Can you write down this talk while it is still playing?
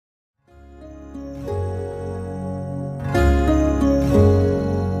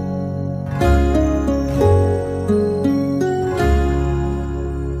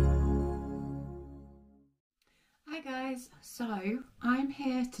So I'm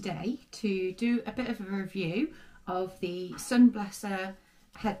here today to do a bit of a review of the Sunblessa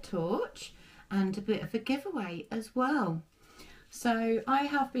head torch and a bit of a giveaway as well. So I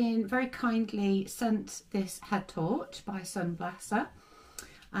have been very kindly sent this head torch by Sunblessa.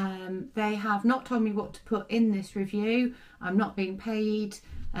 They have not told me what to put in this review. I'm not being paid,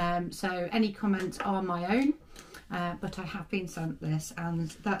 so any comments are my own. But I have been sent this,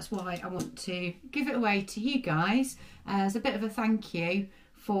 and that's why I want to give it away to you guys as a bit of a thank you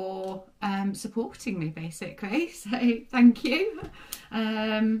for supporting me, basically. So thank you.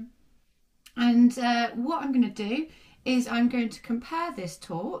 And what I'm going to do is I'm going to compare this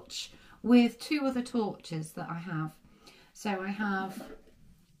torch with two other torches that I have. So I have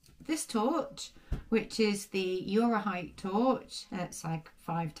this torch, which is the Eurohike torch. It's like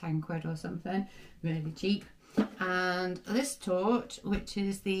 5-10 quid or something, really cheap. And this torch, which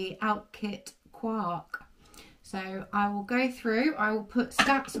is the Alpkit Qark. So I will go through, I will put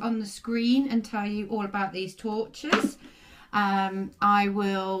stats on the screen and tell you all about these torches. I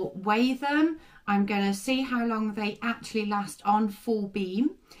will weigh them. I'm going to see how long they actually last on full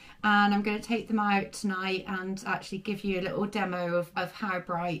beam, and I'm going to take them out tonight and actually give you a little demo of how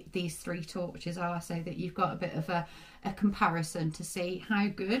bright these three torches are, so that you've got a bit of a comparison to see how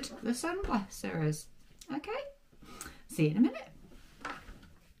good the Sunblessa is. Okay, see you in a minute.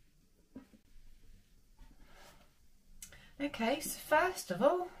 Okay, so first of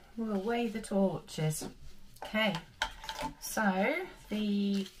all, we'll weigh the torches. Okay, so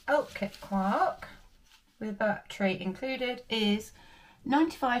the Alpkit Qark with battery included is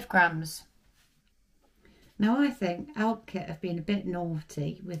 95 grams. Now I think Alpkit have been a bit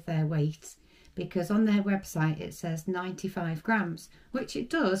naughty with their weight, because on their website it says 95 grams, which it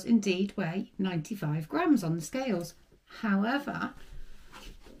does indeed weigh 95 grams on the scales. However,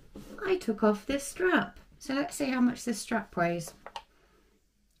 I took off this strap. So let's see how much this strap weighs.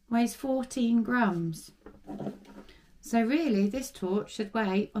 Weighs 14 grams. So really this torch should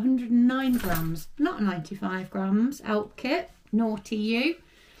weigh 109 grams, not 95 grams. Alpkit, naughty you.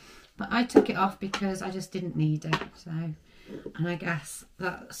 But I took it off because I just didn't need it. So, and I guess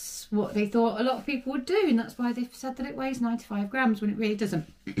that's what they thought a lot of people would do, and that's why they've said that it weighs 95 grams when it really doesn't.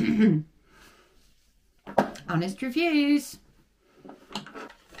 Honest reviews.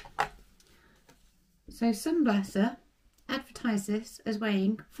 So Sunblessa advertised this as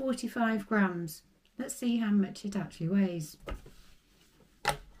weighing 45 grams. Let's see how much it actually weighs.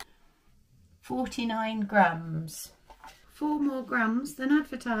 49 grams. 4 more grams than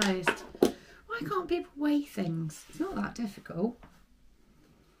advertised. Why can't people weigh things? It's not that difficult.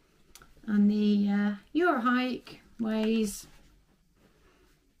 And the Eurohike weighs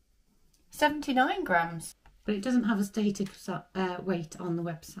 79 grams, but it doesn't have a stated weight on the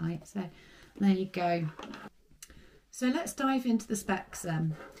website. So there you go. So let's dive into the specs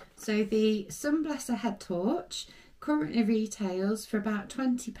then. So the Sunblessa head torch currently retails for about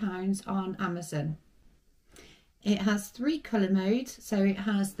 £20 on Amazon. It has 3 colour modes. So it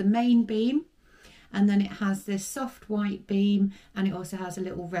has the main beam, and then it has this soft white beam, and it also has a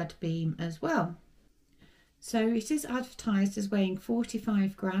little red beam as well. So it is advertised as weighing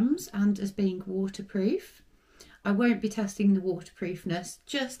 45 grams and as being waterproof. I won't be testing the waterproofness,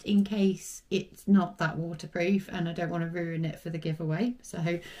 just in case it's not that waterproof and I don't want to ruin it for the giveaway.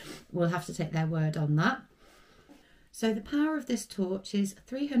 So we'll have to take their word on that. So the power of this torch is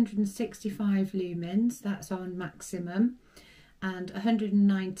 365 lumens, that's on maximum, and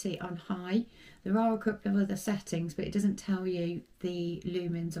 190 on high. There are a couple of other settings, but it doesn't tell you the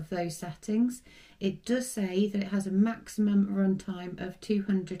lumens of those settings. It does say that it has a maximum runtime of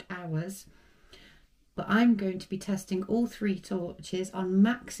 200 hours, but I'm going to be testing all 3 torches on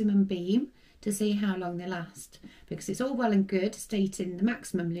maximum beam to see how long they last, because it's all well and good stating the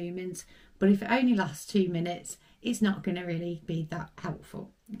maximum lumens, but if it only lasts 2 minutes, it's not going to really be that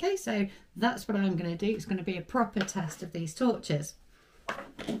helpful. Okay, so that's what I'm going to do. It's going to be a proper test of these torches.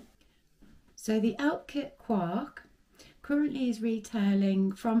 So the Alpkit Qark currently is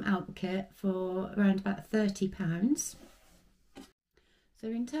retailing from Alpkit for around about £30. So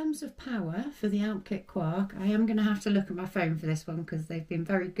in terms of power for the Alpkit Qark, I am going to have to look at my phone for this one, because they've been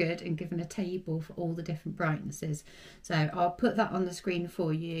very good and given a table for all the different brightnesses. So I'll put that on the screen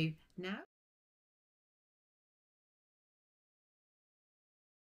for you now.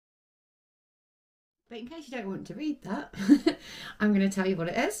 But in case you don't want to read that, I'm going to tell you what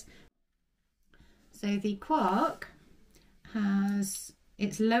it is. So the Qark has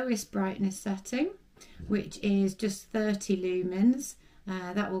its lowest brightness setting, which is just 30 lumens.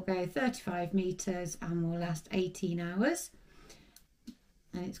 That will go 35 meters and will last 18 hours.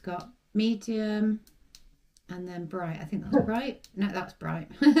 And it's got medium, and then Bright. I think that's Bright. No, that's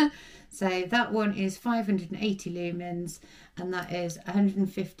Bright. So that one is 580 lumens, and that is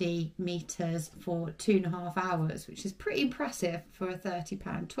 150 meters for 2.5 hours, which is pretty impressive for a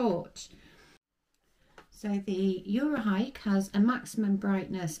 £30 torch. So the Eurohike has a maximum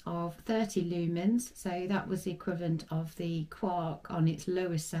brightness of 30 lumens, so that was the equivalent of the Qark on its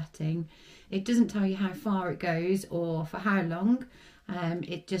lowest setting. It doesn't tell you how far it goes or for how long.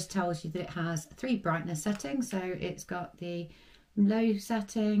 It just tells you that it has 3 brightness settings. So it's got the low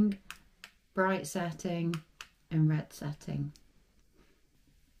setting, bright setting and red setting.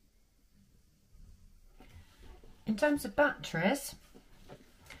 In terms of batteries,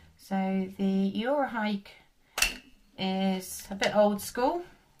 so the Eurohike is a bit old school,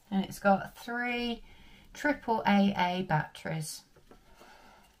 and it's got 3 AAA batteries.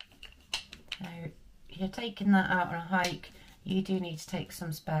 So if you're taking that out on a hike, you do need to take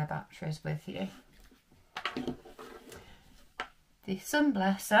some spare batteries with you. The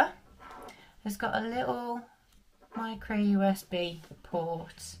Sunblessa has got a little micro USB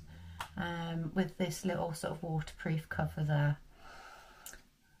port with this little sort of waterproof cover there.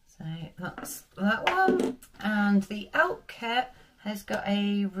 So that's that one. And the Alpkit has got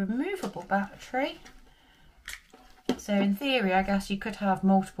a removable battery. So in theory, I guess you could have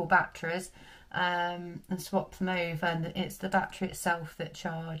multiple batteries and swap them over, and it's the battery itself that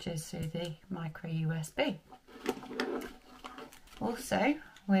charges through the micro USB. Also,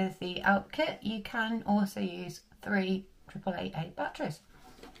 with the Alpkit, you can also use 3 AAA batteries.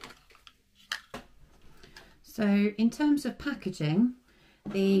 So in terms of packaging,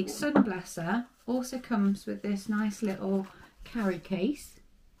 the Sunblessa also comes with this nice little carry case.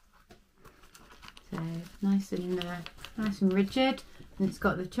 So nice and rigid, and it's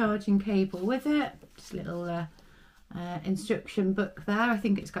got the charging cable with it. Just a little instruction book there. I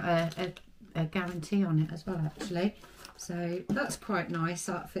think it's got a guarantee on it as well, actually. So that's quite nice.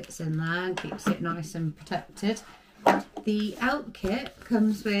 That fits in there and keeps it nice and protected. The Alpkit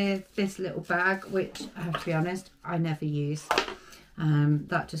comes with this little bag, which I have to be honest, I never use.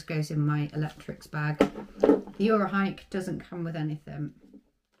 That just goes in my electrics bag. The Eurohike doesn't come with anything.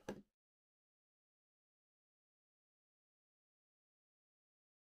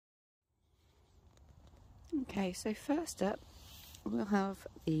 Okay, so first up we'll have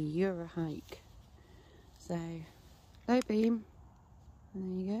the Eurohike. So low beam,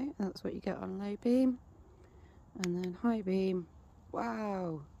 and there you go, that's what you get on low beam. And then high beam,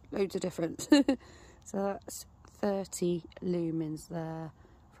 wow, loads of difference. So that's 30 lumens there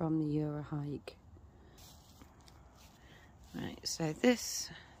from the Eurohike. Right, so this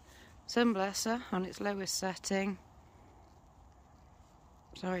Sunblessa on its lowest setting,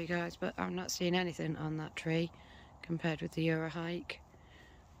 sorry guys, but I'm not seeing anything on that tree compared with the Eurohike,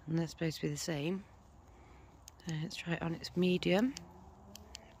 and they're supposed to be the same. Let's try it on its medium.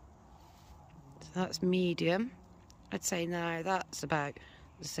 So that's medium. I'd say now that's about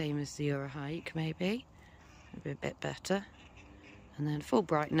the same as the Eurohike, maybe a bit better. And then full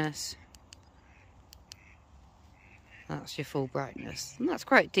brightness, that's your full brightness, and that's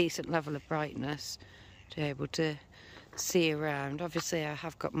quite a decent level of brightness to be able to see around. Obviously I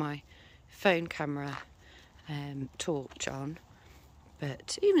have got my phone camera torch on,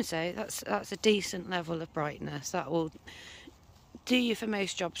 but even so, that's a decent level of brightness. That will do you for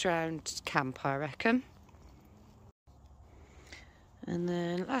most jobs around camp, I reckon. And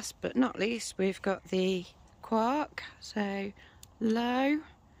then last but not least, we've got the Qark. So low,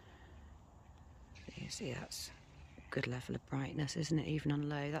 you see that's a good level of brightness, isn't it, even on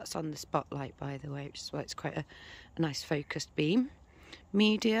low? That's on the spotlight, by the way, which is why it's quite a nice focused beam.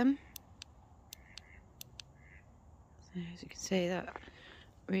 Medium, so as you can see, that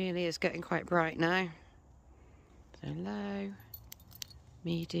really is getting quite bright now. So low,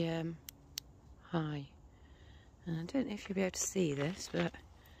 medium, high. And I don't know if you'll be able to see this, but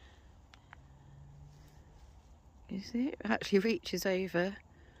you see it actually reaches over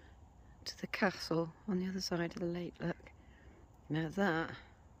to the castle on the other side of the lake, look. Now that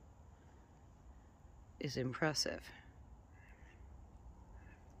is impressive.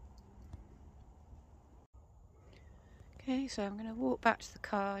 Okay, so I'm going to walk back to the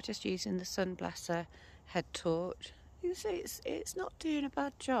car just using the Sunblessa head torch. You see it's not doing a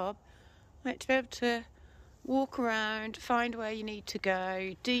bad job. Like, to be able to walk around, find where you need to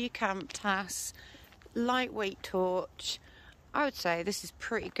go, do your camp tasks, lightweight torch. I would say this is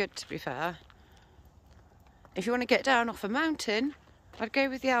pretty good, to be fair. If you want to get down off a mountain, I'd go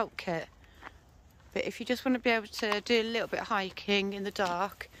with the Alpkit. But if you just want to be able to do a little bit of hiking in the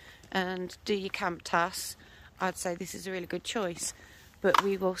dark and do your camp tasks, I'd say this is a really good choice. But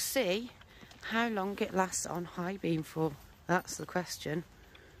we will see how long it lasts on high beam for. That's the question.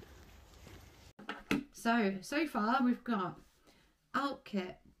 So far we've got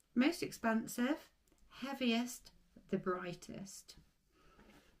Alpkit, most expensive, heaviest, the brightest.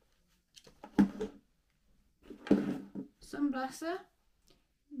 Sunblessa,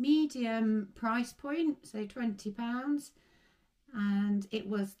 medium price point, so £20, and it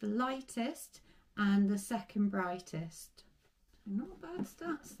was the lightest and the second brightest. Not bad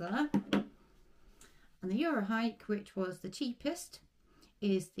stats there. And the Eurohike, which was the cheapest,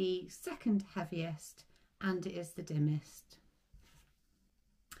 is the second heaviest and it is the dimmest.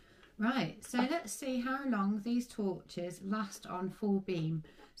 Right, so let's see how long these torches last on full beam.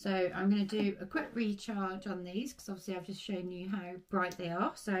 So I'm going to do a quick recharge on these because obviously I've just shown you how bright they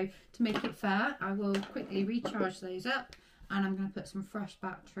are. So to make it fair, I will quickly recharge those up and I'm going to put some fresh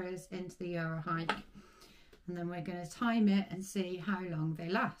batteries into the Eurohike. And then we're going to time it and see how long they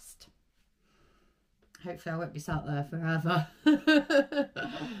last. Hopefully I won't be sat there forever.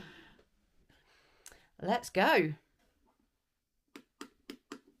 Let's go.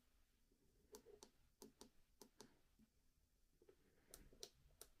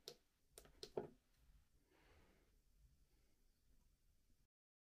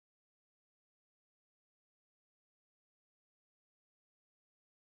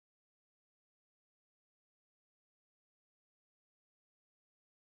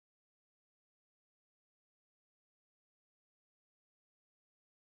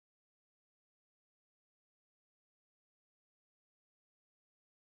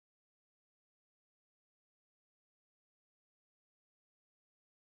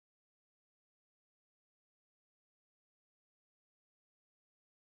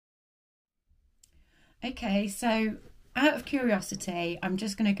 Okay, so out of curiosity, I'm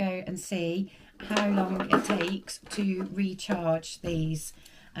just going to go and see how long it takes to recharge these.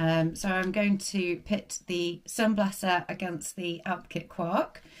 So I'm going to pit the Sunblessa against the Alpkit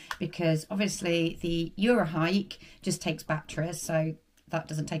Qark because obviously the Eurohike just takes batteries, so that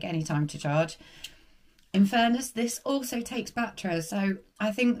doesn't take any time to charge. In fairness, this also takes batteries, so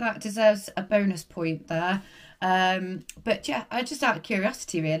I think that deserves a bonus point there. But yeah, just out of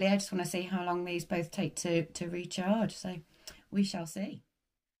curiosity really, I just want to see how long these both take to recharge, so we shall see.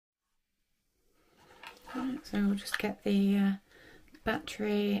 Right, so we'll just get the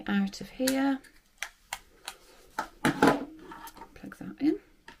battery out of here, plug that in.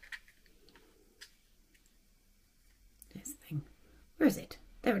 This thing, where is it?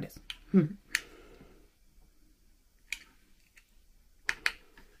 There it is.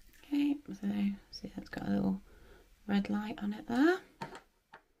 Okay, so see that's got a little red light on it there.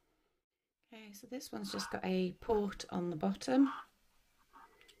 Okay, so this one's just got a port on the bottom.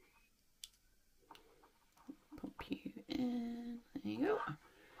 Pop you in, there you go.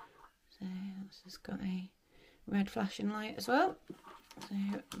 So that's just got a red flashing light as well. So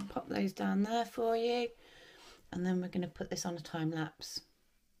I'll pop those down there for you. And then we're going to put this on a time lapse.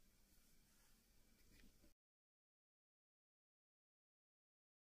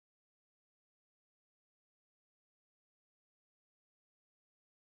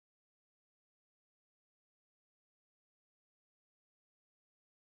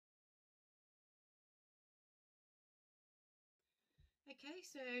 Okay,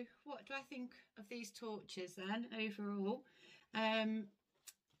 so what do I think of these torches then overall?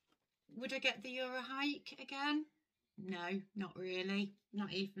 Would I get the Eurohike again? No, not really.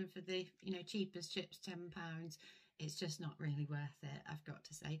 Not even for the cheapest chips, £10. It's just not really worth it, I've got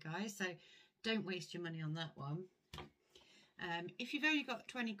to say, guys. So don't waste your money on that one. If you've only got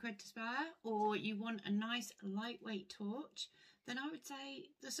 20 quid to spare or you want a nice lightweight torch, then I would say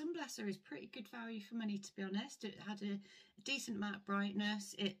the Sunblessa is pretty good value for money, to be honest. It had a decent amount of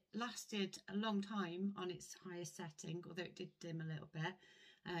brightness. It lasted a long time on its highest setting, although it did dim a little bit.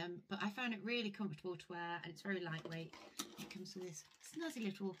 But I found it really comfortable to wear and it's very lightweight. It comes with this snazzy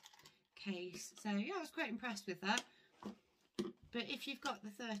little case. So yeah, I was quite impressed with that. But if you've got the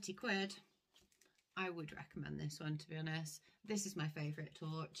 30 quid, I would recommend this one, to be honest. This is my favourite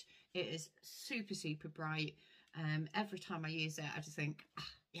torch. It is super, super bright. Every time I use it, I just think, ah,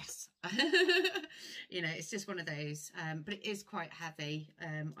 yes. It's just one of those. But it is quite heavy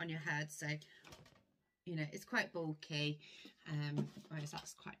on your head. So, it's quite bulky. Whereas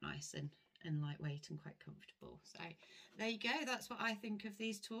that's quite nice and lightweight and quite comfortable. So there you go. That's what I think of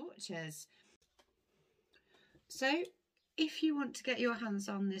these torches. So if you want to get your hands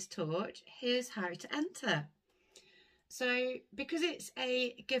on this torch, here's how to enter. So because it's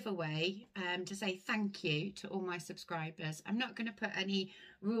a giveaway to say thank you to all my subscribers, I'm not going to put any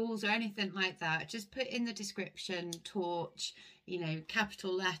rules or anything like that. Just put in the description torch, you know,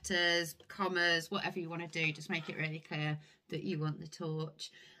 capital letters, commas, whatever you want to do. Just make it really clear that you want the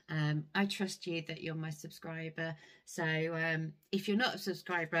torch. I trust you that you're my subscriber. So if you're not a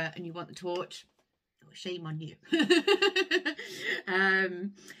subscriber and you want the torch, shame on you.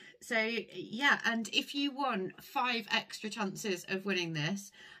 So yeah, and if you want 5 extra chances of winning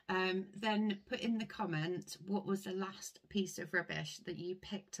this, then put in the comments what was the last piece of rubbish that you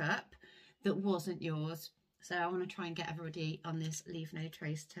picked up that wasn't yours. So I want to try and get everybody on this leave no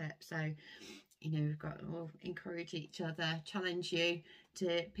trace tip. So, you know, we've got to all encourage each other, challenge you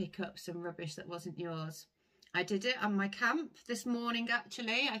to pick up some rubbish that wasn't yours. I did it on my camp this morning,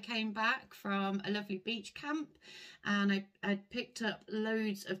 actually. I came back from a lovely beach camp and I picked up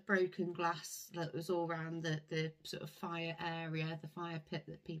loads of broken glass that was all around the sort of fire area, the fire pit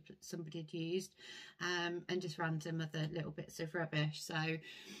that somebody had used, and just random other little bits of rubbish. So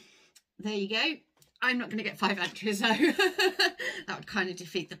there you go. I'm not going to get 5 entries, so that would kind of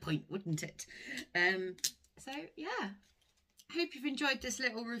defeat the point, wouldn't it? So yeah, hope you've enjoyed this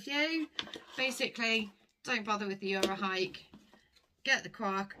little review. Basically, don't bother with the Eurohike. Get the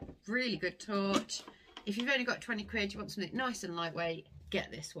Qark, really good torch. If you've only got 20 quid, you want something nice and lightweight,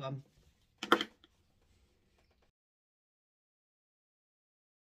 get this one.